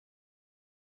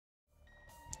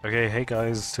Okay, hey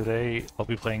guys, today I'll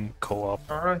be playing co-op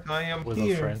Alright, I am with a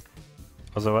here. friend.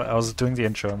 I was doing the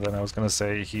intro and then I was gonna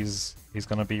say he's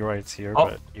gonna be right here, Oh,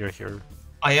 but you're here.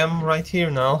 I am right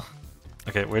here now.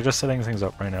 Okay, we're just setting things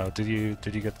up right now. Did you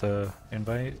get the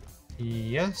invite?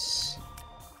 Yes.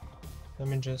 Let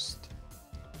me just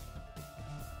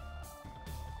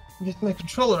get my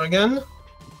controller again.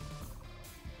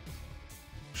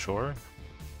 Sure.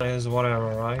 Is whatever,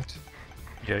 right?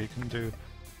 Yeah, you can do.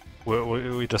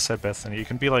 We just said Bethany. You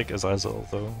can be like Azazel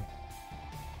though.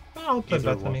 I'll play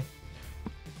Either one. Bethany.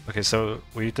 Okay, so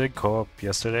we did co-op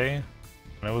yesterday,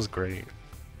 and it was great.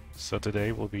 So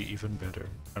today will be even better.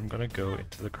 I'm gonna go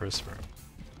into the curse room.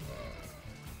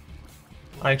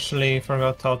 I actually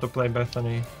forgot how to play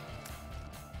Bethany.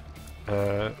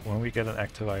 When we get an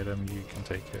active item, you can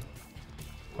take it.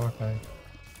 Okay.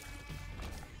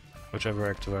 Whichever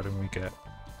active item we get,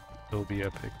 it'll be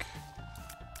epic.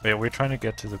 But yeah, we're trying to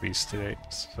get to the beast today,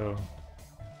 so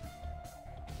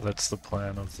that's the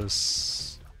plan of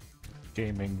this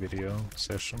gaming video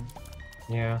session.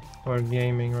 Yeah, we're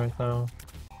gaming right now.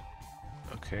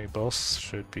 Okay, boss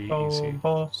should be Oh, easy.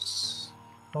 boss.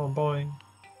 Oh boy.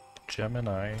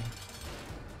 Gemini.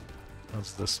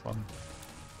 How's this one?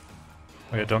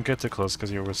 Oh yeah, don't get too close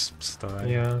because your wisps die.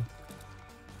 Yeah.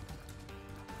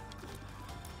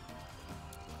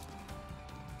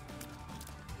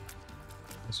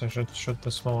 So I should shoot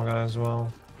the small guy as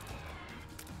well.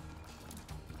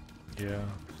 Yeah.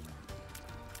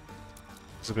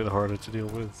 It's a bit harder to deal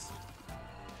with.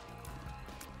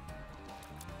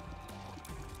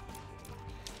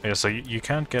 Yeah, so you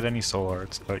can't get any soul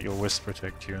arts, but your wisp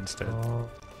protect you instead. Oh.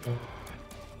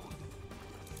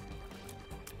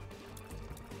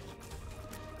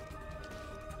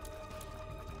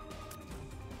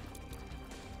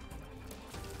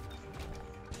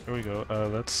 Here we go.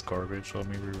 That's garbage. Let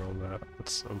me reroll that.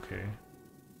 That's okay.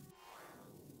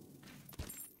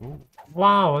 Ooh.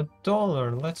 Wow,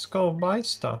 $1. Let's go buy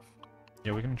stuff.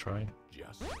 Yeah, we can try.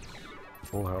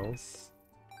 Full health.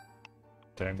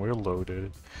 Dang, we're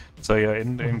loaded. So yeah,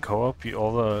 in co-op,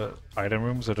 all the item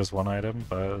rooms are just one item,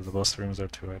 but the boss rooms are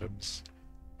two items.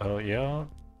 Oh yeah.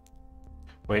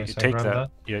 Wait, you Yes, I take grabbed that.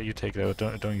 that. Yeah, you take that.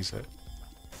 Don't use it.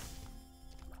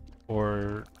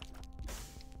 Or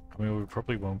I mean, we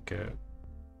probably won't get.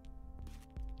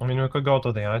 I mean, we could go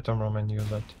to the item room and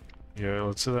use it. Yeah,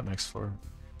 let's do that next floor.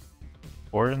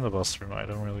 Or in the boss room. I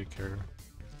don't really care.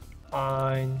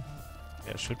 Fine.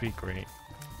 Yeah, it should be great.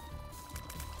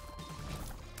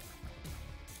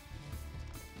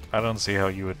 I don't see how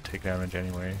you would take damage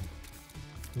anyway.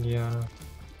 Yeah.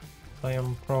 I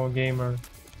am pro gamer.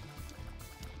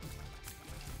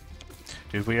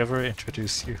 Did we ever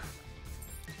introduce you?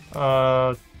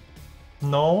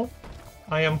 No.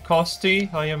 I am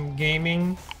Costy. I am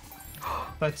gaming.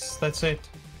 That's it.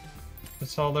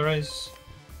 That's all there is.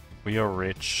 We are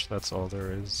rich, that's all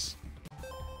there is.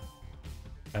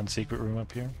 And secret room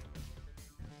up here?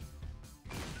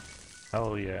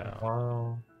 Hell yeah.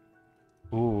 Wow.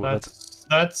 Ooh,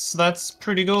 That's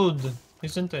pretty good,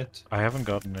 isn't it? I haven't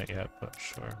gotten it yet, but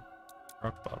sure.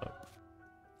 Rock bottom.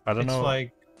 I don't It's know.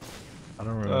 like I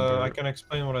don't remember. I can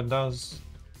explain what it does.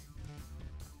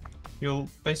 You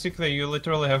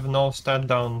literally have no stat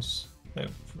downs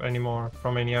anymore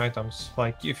from any items.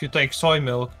 Like if you take soy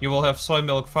milk, you will have soy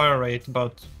milk fire rate,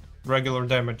 but regular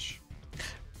damage.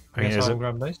 I mean, Guess is I'll it?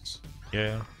 grab this.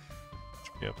 Yeah.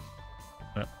 Yep.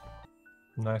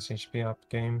 Nice HP up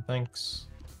game, thanks.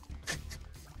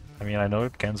 I mean, I know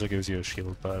Kenzo gives you a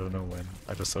shield, but I don't know when.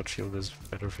 I just thought shield is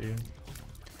better for you.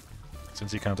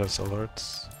 Since you can't have soul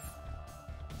hearts.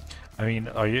 I mean,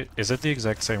 is it the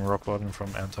exact same rock bottom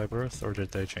from Anti-Birth, or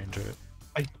did they change it?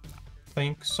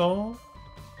 Think so?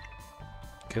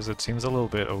 Because it seems a little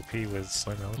bit OP with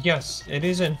soy milk. Yes, it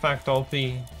is in fact OP.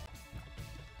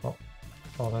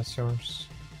 Oh, that's yours.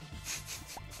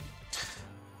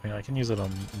 I mean, I can use it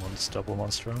on double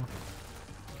monstro.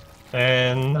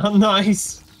 And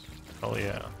nice! Oh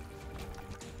yeah.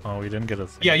 Oh, we didn't get a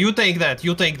thing. Yeah, you take that,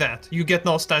 you take that. You get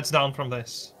no stats down from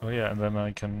this. Oh yeah, and then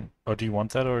I can... Oh, do you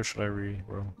want that, or should I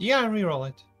re-roll? Yeah, reroll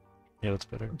it. Yeah, that's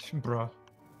better. Bruh.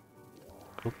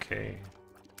 Okay.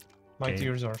 My Okay.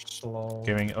 tears are slow.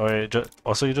 Gaming... Oh, yeah,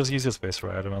 also you just use your space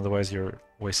for item, otherwise you're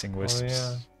wasting wisps. Oh,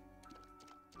 yeah.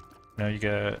 Now you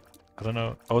get... I don't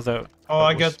know... Oh, that... Oh, that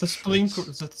I was get the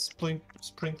shorts.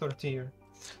 sprinkler tier.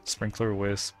 Sprinkler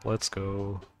wisp, let's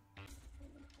go.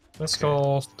 Let's Okay.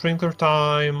 go, sprinkler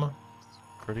time.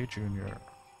 Pretty junior.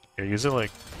 Yeah, use it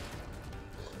like...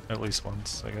 at least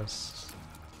once, I guess.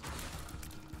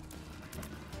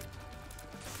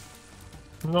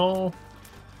 No.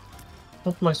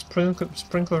 Not my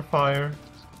sprinkler fire.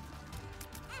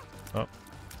 Oh,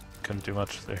 couldn't do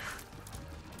much there.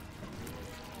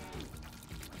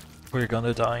 We're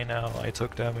gonna die now. I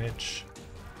took damage.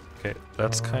 Okay,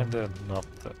 that's kind of not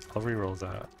that. I'll reroll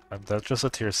that. That's just a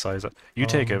tier size. You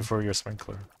take it for your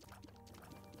sprinkler.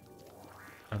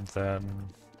 And then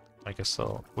I guess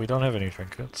so. We don't have any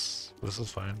trinkets. This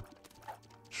is fine.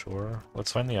 Sure.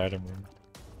 Let's find the item room.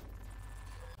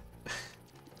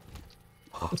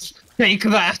 Take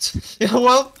that! Yeah,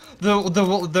 well,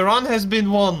 the run has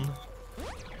been won.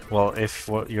 Well, if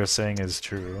what you're saying is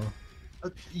true.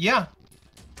 Yeah.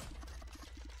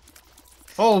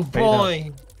 Oh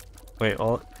boy! Wait,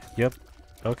 all. Yep.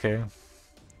 Okay.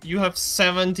 You have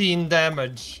 17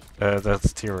 damage.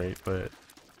 That's tier 8, but.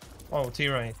 Oh,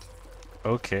 tier 8.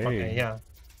 Okay. Okay, yeah.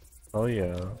 Oh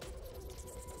yeah.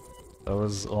 That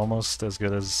was almost as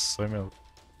good as soy milk.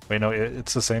 Wait, no,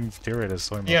 it's the same tier rate as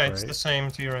soy milk, Yeah, it's right? the same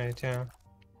tier 8, yeah.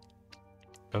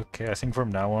 Okay, I think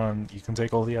from now on you can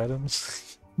take all the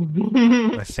items.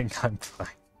 I think I'm fine.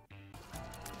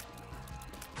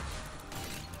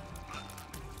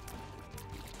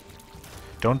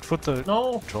 Don't put the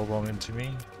troll bomb into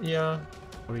me. Yeah.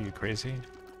 What are you, crazy?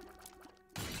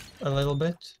 A little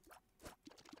bit.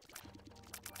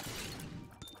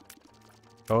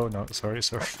 Oh no, sorry.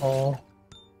 Oh.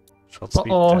 Shot speed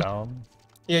down.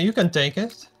 Yeah, you can take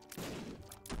it.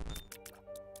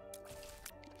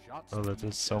 Oh, that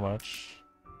did so much.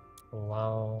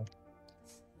 Wow.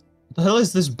 What the hell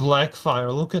is this black fire?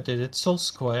 Look at it, it's so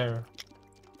square.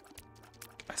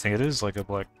 I think it is like a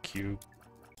black cube.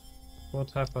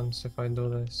 What happens if I do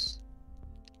this?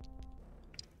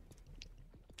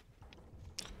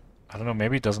 I don't know,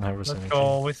 maybe it doesn't have Let's anything.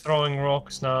 go, we're throwing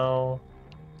rocks now.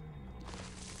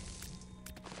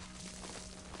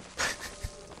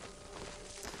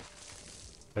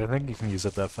 I think you can use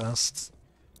it that fast.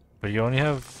 But you only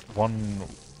have one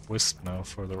wisp now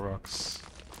for the rocks.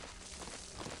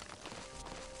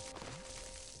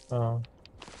 Oh.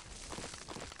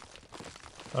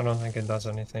 I don't think it does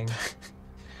anything.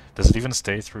 Does it even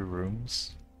stay through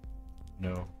rooms?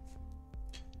 No.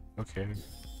 Okay.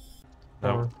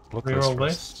 Now, look this reroll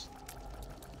first. this?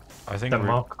 I think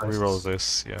reroll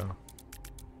this, yeah.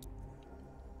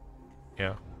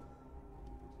 Yeah.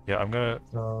 Yeah, I'm gonna...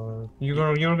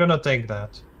 You're gonna take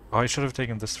that. Oh, I should have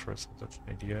taken this first, I'm such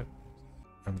an idiot.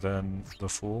 And then the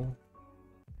fool.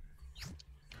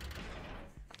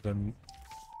 Then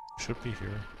should be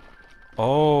here.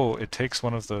 Oh, it takes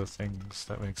one of the things.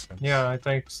 That makes sense. Yeah, it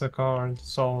takes the card,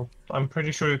 so I'm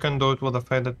pretty sure you can do it with a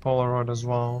faded Polaroid as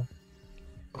well.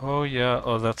 Oh yeah,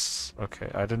 oh that's... okay,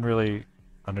 I didn't really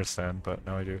understand, but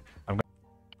now I do. I'm gonna...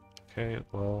 okay,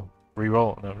 well...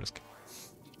 reroll. No, I'm just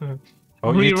kidding.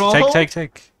 Oh, reroll? You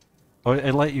take! Oh,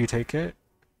 it let you take it?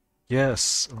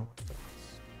 Yes. Oh.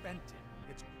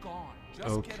 It's gone. Just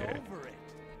okay. get over it.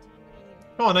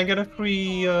 Come on, I get a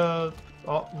free, oh,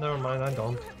 never mind, I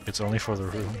don't. It's only for the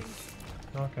room.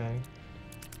 Okay.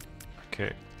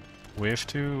 Okay. We have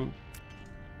to...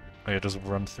 oh yeah, just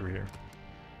run through here.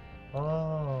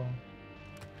 Oh.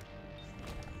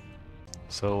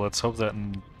 So let's hope that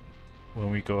when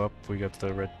we go up, we get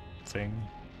the red thing.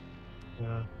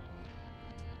 Yeah.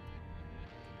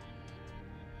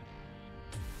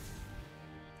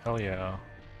 Hell yeah.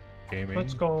 Gaming.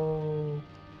 Let's go.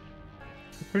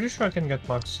 I'm pretty sure I can get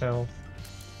max health.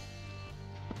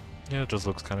 Yeah, it just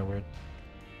looks kind of weird.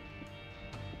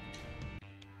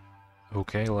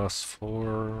 Okay, last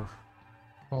 4.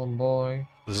 Oh boy.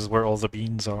 This is where all the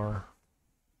beans are.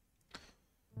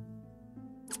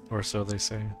 Or so they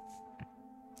say.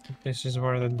 This is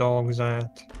where the dog's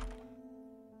at.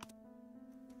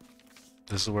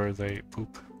 This is where they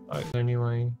poop.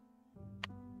 Anyway.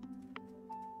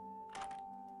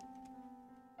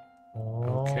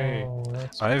 Okay.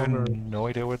 That's I have covered. no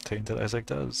idea what Tainted Isaac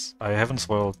does. I haven't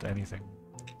spoiled anything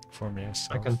for me,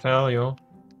 so... I can tell you.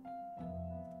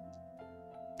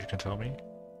 You can tell me?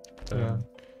 Yeah.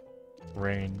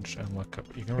 Range and look up.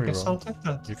 You can I guess I'll reroll. take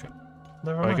that. You can...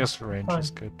 Never oh, mind. I guess range Fine.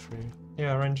 is good for you.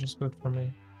 Yeah, range is good for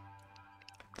me.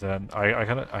 Then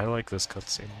I like this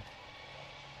cutscene.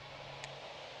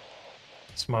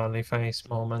 Smiley face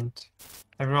moment.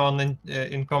 Everyone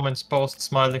in comments post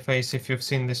smiley face if you've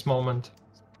seen this moment.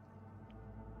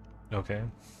 Okay,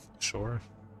 sure.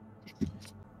 I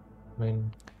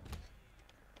mean,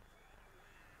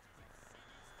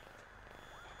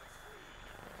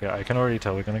 Yeah, I can already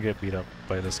tell we're gonna get beat up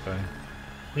by this guy.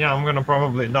 yeah, I'm gonna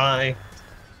probably die.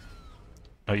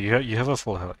 Oh, you have a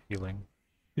full healing.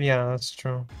 Yeah, that's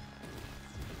true.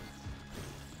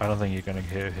 I don't think you're gonna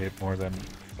get hit more than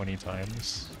 20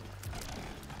 times.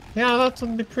 Yeah, that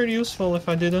would be pretty useful if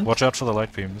I didn't. Watch out for the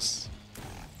light beams.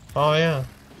 Oh yeah.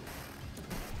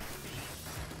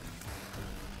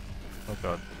 Oh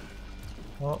god.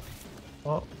 Oh,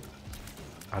 oh.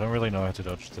 I don't really know how to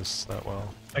dodge this that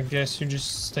well. I guess you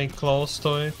just stay close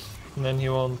to it, and then he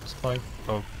won't, like...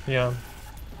 Oh. Yeah.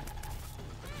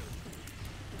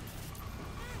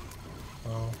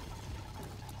 Oh.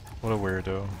 What a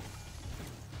weirdo.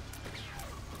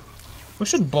 We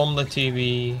should bomb the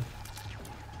TV.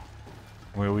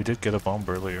 Well, we did get a bomb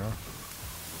earlier.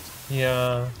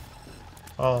 Yeah.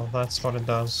 Oh, that's what it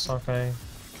does. Okay.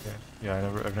 Okay. Yeah,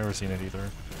 I've never seen it either.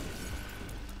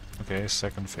 Okay,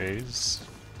 second phase.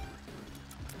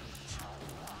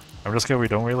 I'm just scared we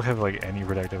don't really have like any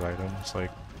protective items, like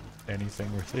anything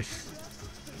really.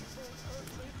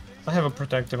 I have a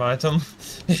protective item.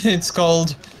 It's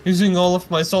called using all of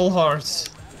my soul hearts.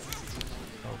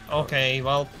 Oh, Okay,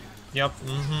 well, yep,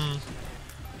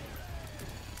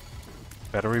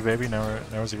 battery baby,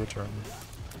 now's your turn.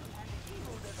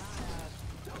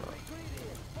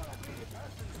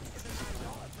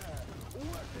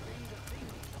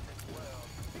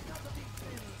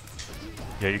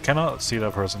 Yeah, you cannot see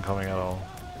that person coming at all.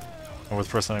 And with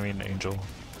person I mean Angel.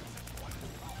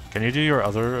 Can you do your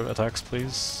other attacks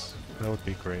please? That would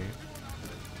be great.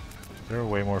 They're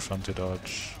way more fun to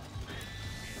dodge.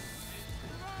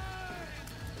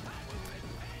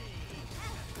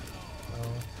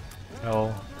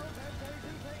 Hell.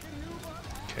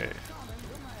 Okay.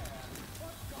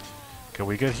 Okay,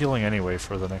 we get healing anyway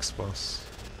for the next boss.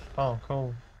 Oh,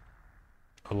 cool.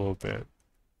 A little bit.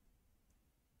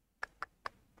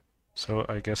 So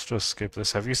I guess just skip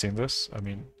this. Have you seen this? I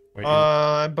mean, wait.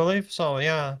 I believe so,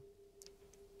 yeah.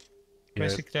 Yeah,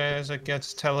 Basically, as it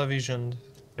gets televisioned.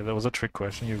 yeah, that was a trick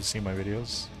question. You've seen my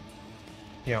videos.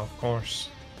 Yeah, of course.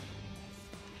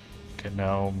 Okay,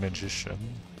 now magician.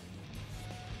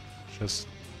 Just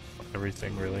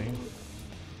everything really.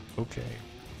 Okay.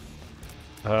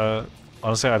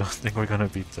 Honestly, I don't think we're gonna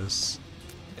beat this.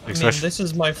 I mean, this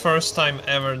is my first time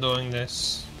ever doing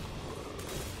this.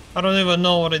 I don't even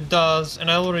know what it does, and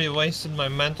I already wasted my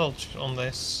mental on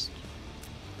this.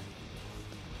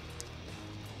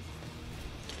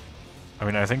 I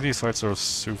mean, I think these fights are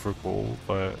super cool,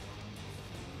 but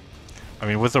I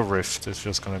mean, with the rift, it's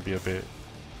just gonna be a bit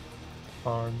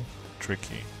Hard.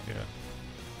 tricky. Yeah.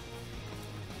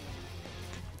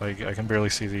 Like, I can barely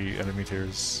see the enemy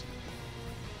tiers.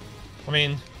 I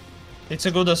mean, it's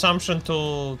a good assumption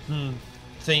to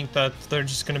think that they're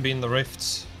just gonna be in the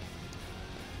rifts.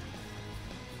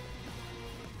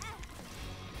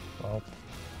 Well,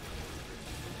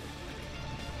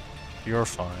 You're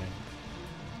fine.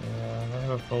 yeah, I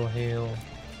have a full heal.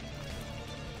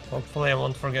 Hopefully I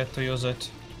won't forget to use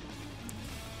it.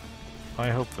 I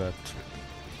hope that too.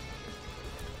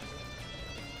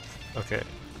 Okay.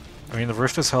 I mean, the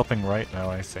rift is helping right now,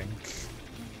 I think.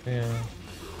 Yeah.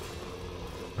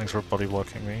 Thanks for body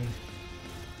blocking me.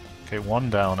 Okay, 1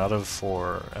 down out of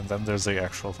 4, and then there's the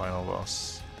actual final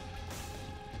boss.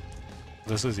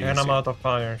 This is easy. And I'm out of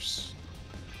fires.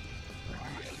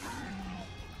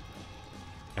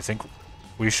 I think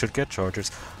we should get chargers.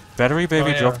 Battery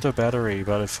baby yeah. dropped a battery,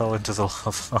 but it fell into the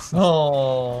lava.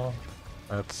 Oh.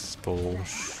 That's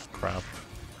bullsh crap.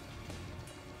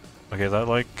 Okay, that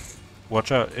like...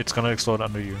 Watch out, it's gonna explode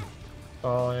under you.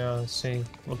 Oh yeah, let's see.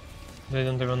 What,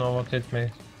 didn't even know what hit me.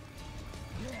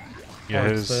 Yeah,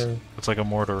 Oh, it's like a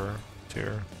mortar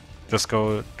tier. Just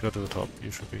go to the top,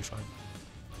 you should be fine.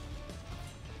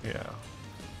 Yeah.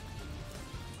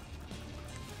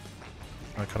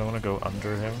 I kinda wanna go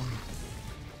under him.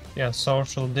 Yeah,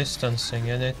 social distancing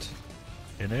in it.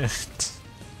 In it.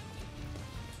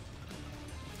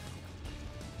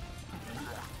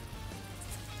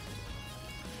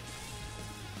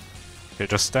 Okay,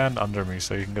 just stand under me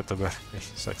so you can get the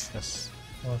batteries, I guess.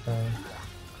 Okay.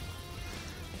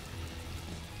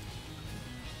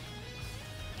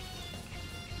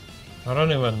 I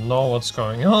don't even know what's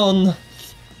going on.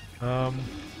 I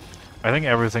think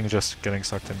everything's just getting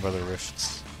sucked in by the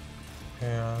rifts.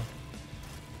 Yeah.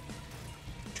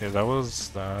 Okay, that was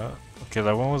that. Okay,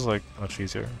 that one was like much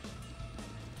easier.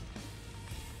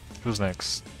 Who's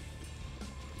next?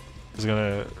 Who's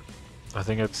gonna... I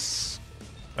think it's...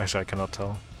 Actually, I cannot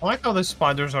tell. I like how the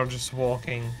spiders are just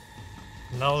walking.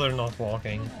 Now they're not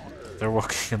walking. They're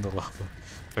walking in the lava.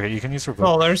 Okay, you can use your book.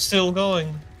 Oh, they're still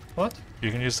going. What? You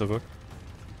can use the book.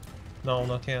 No,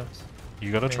 not yet.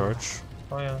 You got a Okay. charge.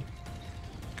 Oh yeah.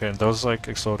 Okay, and those like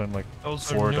explode in like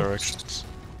Those are 4 nukes. directions.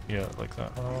 Yeah, like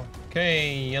that.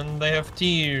 Okay, and they have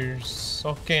tears.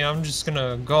 Okay, I'm just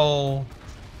gonna go.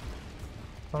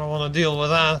 I don't want to deal with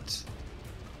that.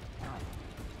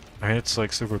 I mean, it's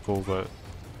like super cool, but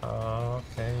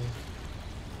Okay.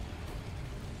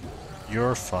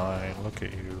 you're fine. Look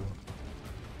at you.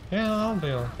 Yeah, I'll be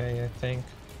okay, I think.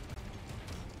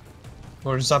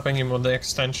 We're zapping him with the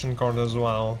extension cord as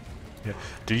well. Yeah.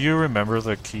 Do you remember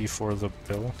the key for the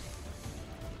bill?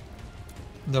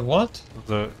 The what?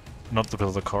 Not the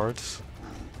bill, the cards.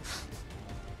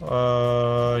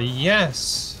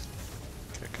 Yes.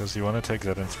 Okay, because you want to take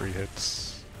that in 3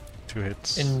 hits. 2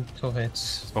 hits. In 2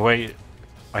 hits. Oh wait,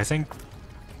 I think...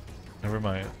 Never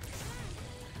mind.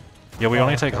 Yeah, we Oh,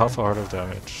 only take okay. half a heart of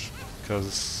damage,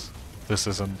 because this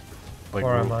isn't like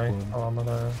Where am rogue I? wound. Oh, I'm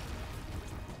gonna...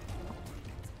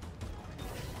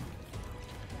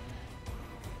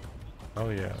 Oh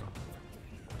yeah.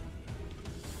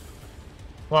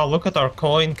 Wow, look at our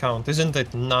coin count. Isn't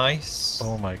it nice?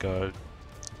 Oh my god.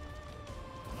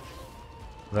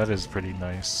 That is pretty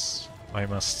nice, I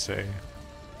must say.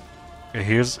 Okay,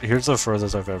 here's the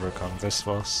furthest I've ever come. This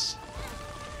boss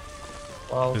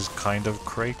Well, is kind of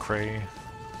cray-cray.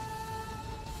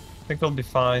 I think we'll be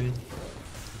fine.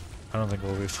 I don't think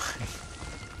we'll be fine.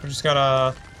 We just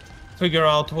gotta figure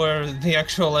out where the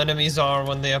actual enemies are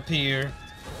when they appear.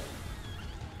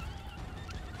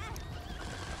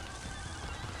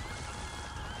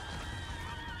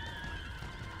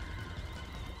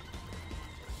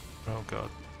 Oh god.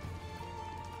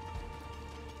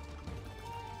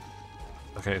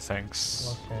 Okay,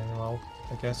 thanks. Okay, well,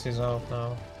 I guess he's out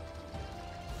now.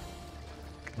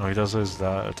 No, he does his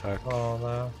that attack. Oh,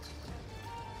 that.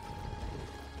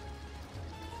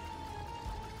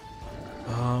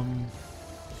 Um,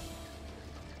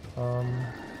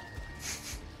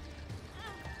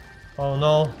 Oh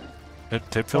no.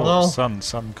 Tipfil, Oh, no.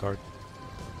 sun card.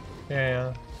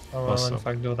 Yeah. I will Awesome. in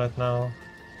fact do that now.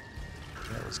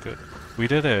 That was good. We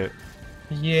did it.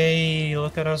 Yay!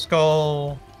 Look at us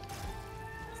go.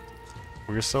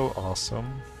 We're so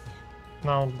awesome.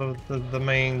 Now the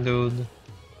main dude.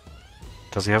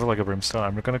 Does he have like a brimstone?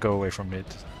 I'm gonna go away from mid.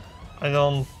 I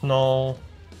don't know.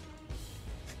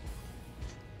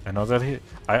 I know that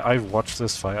I've watched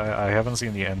this fight. I haven't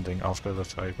seen the ending after the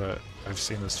fight, but I've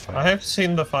seen this fight. I have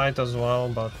seen the fight as well,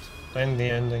 but and the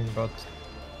ending, but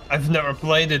I've never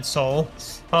played it, so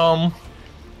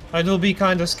I will be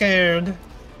kind of scared.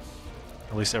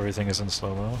 At least everything is in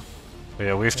slow-mo. But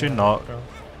yeah, we have to Yeah, not... okay.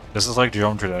 This is like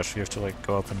Geometry Dash, you have to like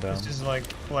go up and down. This is like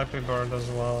Flappy Bird as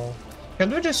well.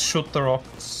 Can we just shoot the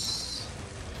rocks?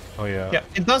 Oh yeah, Yeah,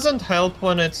 it doesn't help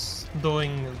when it's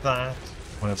doing that.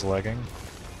 when it's lagging.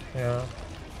 Yeah.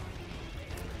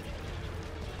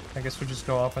 I guess we just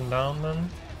go up and down then.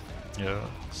 Yeah,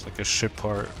 it's like a ship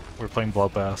part. We're playing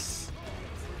Bloodbath.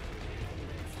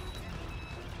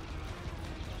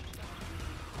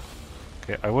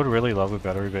 Okay, I would really love a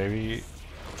Battery Baby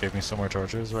gave me some more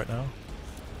charges right now.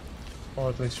 Or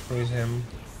at least freeze him.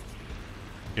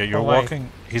 Yeah, you're Oh, wait.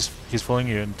 walking. He's pulling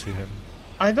you into him.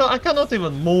 I cannot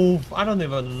even move. I don't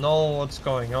even know what's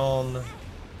going on.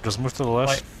 Just move to the left.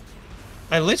 Like,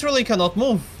 I literally cannot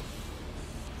move.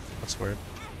 That's weird.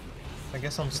 I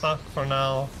guess I'm stuck for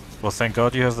now. Well, thank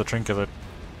God you have the trinket that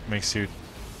makes you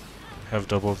have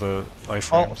double the Oh,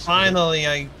 iframes. finally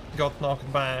I got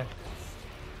knocked back.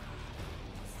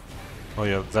 Oh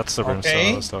yeah, that's the brimstone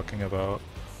Okay. I was talking about.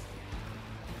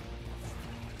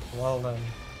 Well then.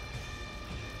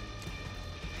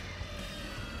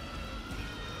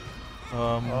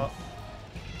 Oh,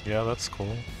 Yeah, that's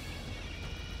cool.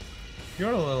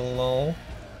 you're a little low.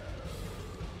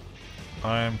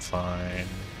 I'm fine.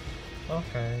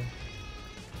 Okay.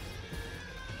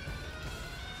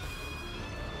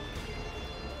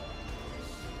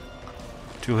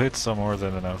 Two hits are more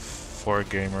than enough for a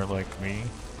gamer like me.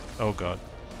 Oh god.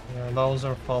 Yeah, those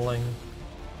are falling.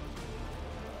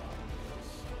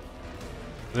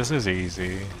 This is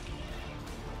easy.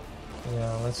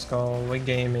 Yeah, let's go. We're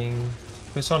gaming.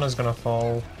 This one is gonna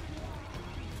fall.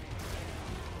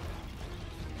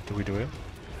 Do we do it?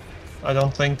 I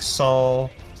don't think so.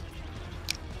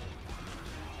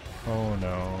 Oh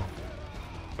no.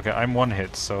 Okay, I'm one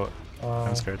hit, so Uh,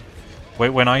 I'm scared. Wait,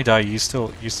 when I die, you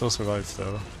still survive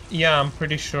though. Yeah, I'm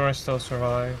pretty sure I still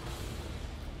survive.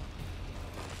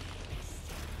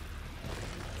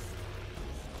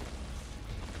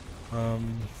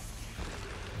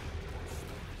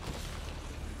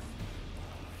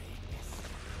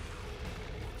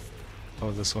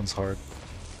 Oh, this one's hard.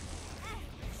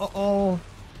 Uh-oh.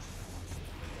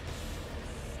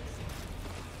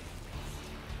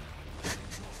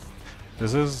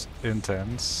 This is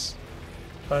intense.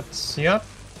 But, yep.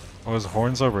 Oh, his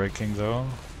horns are breaking though.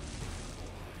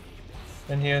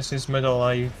 And here's his middle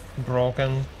eye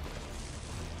broken.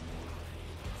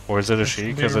 Or is it a It she? should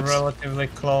be Because it's relatively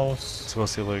close.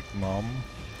 supposed to be like mom.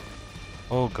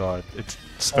 Oh god, it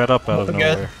sped up out of again.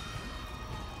 nowhere.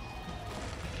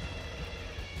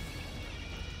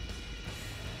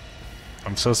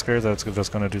 I'm so scared that it's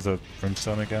just gonna do the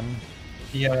brimstone again.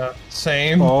 Yeah,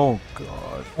 same. Oh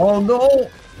god. Oh no!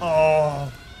 Oh.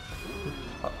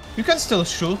 You can still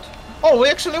shoot. Oh, we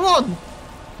actually won!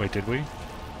 Wait, did we?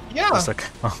 Yeah! Does that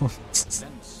count?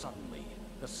 Then suddenly,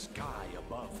 the sky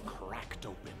above cracked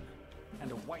open,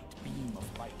 and a white beam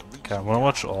of light reached Okay, I wanna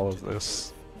watch down all of into the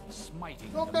this. earth,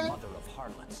 smiting Okay. the mother of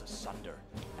harlots asunder,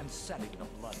 and setting the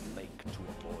blood lake to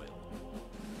a boil.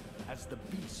 As the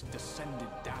beast descended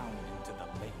down into the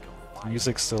lake of fire,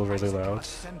 Music's still really Isaac loud.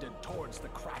 ascended towards the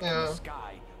crack in Yeah. the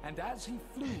sky, and as he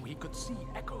flew, he could see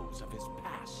echoes of his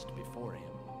past before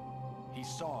him. He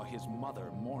saw his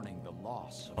mother mourning the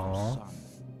loss of Aw. her son.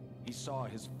 He saw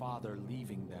his father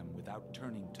leaving them without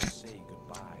turning to say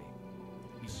goodbye.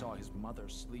 He saw his mother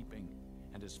sleeping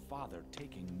and his father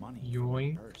taking money from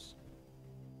Yoink. her purse.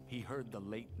 He heard the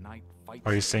late night fights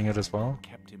Are you seeing it as well? that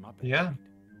kept him up at Yeah. night,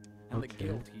 and the Okay.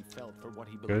 guilt he felt for what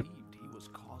he Good. believed he was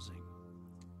causing.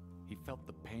 He felt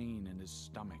the pain in his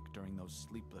stomach during those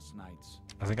sleepless nights.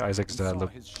 I think Isaac's He dad saw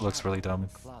his looks really shadow in dumb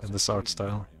the closet in this art waiting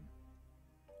style. for him.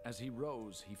 As he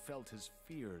rose, he felt his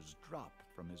fears drop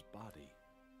from his body,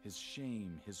 his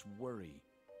shame, his worry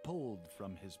pulled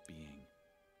from his being.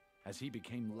 As he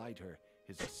became lighter,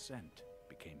 his ascent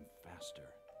became faster.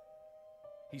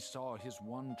 He saw his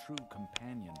one true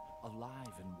companion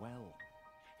alive and well.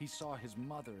 He saw his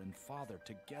mother and father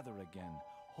together again,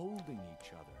 holding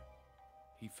each other.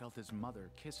 He felt his mother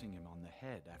kissing him on the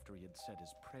head after he had said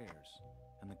his prayers,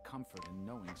 and the comfort in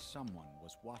knowing someone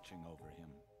was watching over him.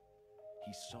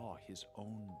 He saw his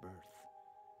own birth,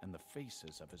 and the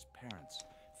faces of his parents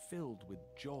filled with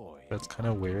joy. That's and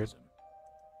kinda weird. optimism.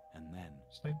 And then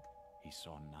Same. he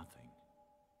saw nothing.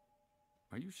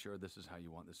 Are you sure this is how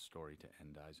you want this story to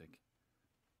end, Isaac?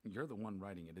 You're the one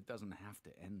writing it. It doesn't have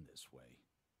to end this way.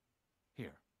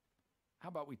 Here, how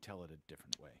about we tell it a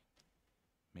different way?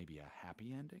 Maybe a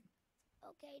happy ending?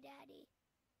 Okay, Daddy.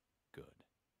 Good.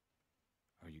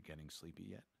 Are you getting sleepy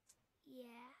yet? Yeah.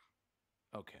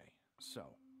 Okay,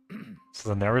 so. So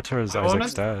the narrator is I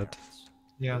Isaac's wanna- dad.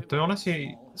 Yeah, do you wanna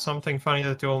see something funny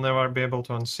that you'll never be able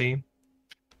to unsee?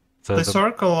 The, The the,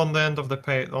 circle on the end of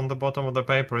the on the bottom of the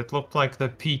paper, it looked like the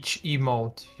peach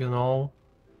emote, you know?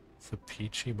 the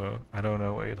peach emote. I don't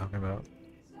know what you're talking about.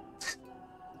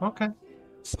 Okay.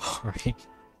 Sorry.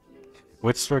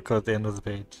 Which circle at the end of the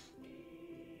page?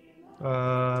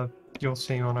 You'll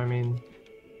see what I mean.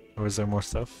 Or is there more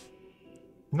stuff?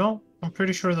 No, I'm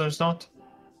pretty sure there's not.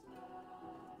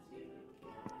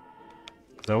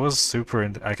 That was super.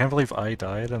 I can't believe I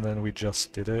died and then we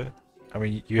just did it. I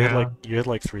mean, you had Yeah.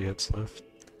 like 3 hits left.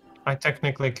 I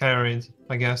technically carried,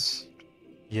 I guess.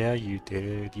 Yeah, you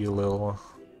did. You little.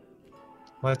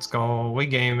 Let's go, we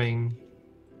gaming.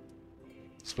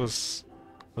 This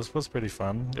was pretty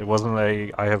fun. It wasn't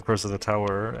a I have Curse of the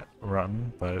Tower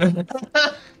run, but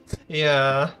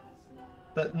Yeah.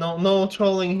 No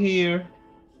trolling here.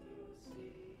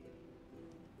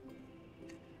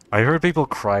 I heard people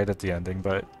cried at the ending,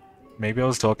 but maybe I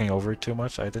was talking over it too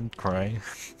much. I didn't cry.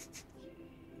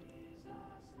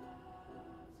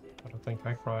 I don't think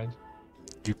I cried.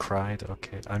 You cried?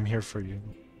 Okay, I'm here for you.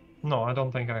 No, I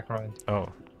don't think I cried. Oh.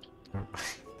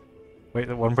 Wait,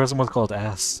 the one person was called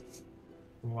ass.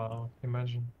 Wow,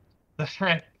 imagine. The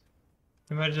heck.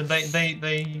 Imagine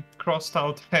they crossed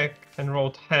out heck and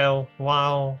wrote hell.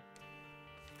 Wow.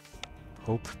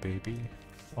 Hope, baby.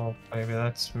 Oh baby,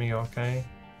 that's me, okay?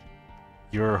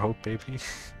 You're a hope, baby.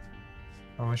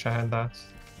 I wish I had that.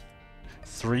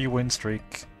 3 win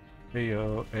streak.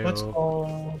 Ayo, Let's ayo.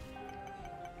 go.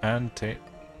 And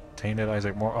Tainted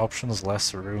Isaac. More options,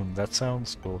 less room. That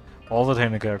sounds cool. All the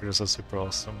Tainted characters are super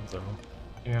awesome, though.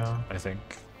 Yeah. I think.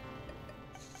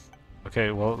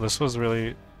 Okay, well, this was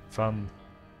really fun.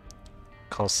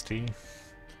 Costy.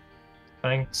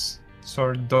 Thanks,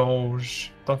 Sir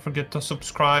Doge. Don't forget to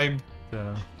subscribe.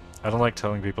 Yeah. I don't like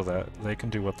telling people that. They can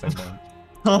do what they want.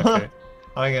 Okay.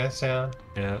 I guess, yeah.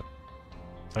 Yeah.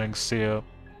 Thanks, see ya.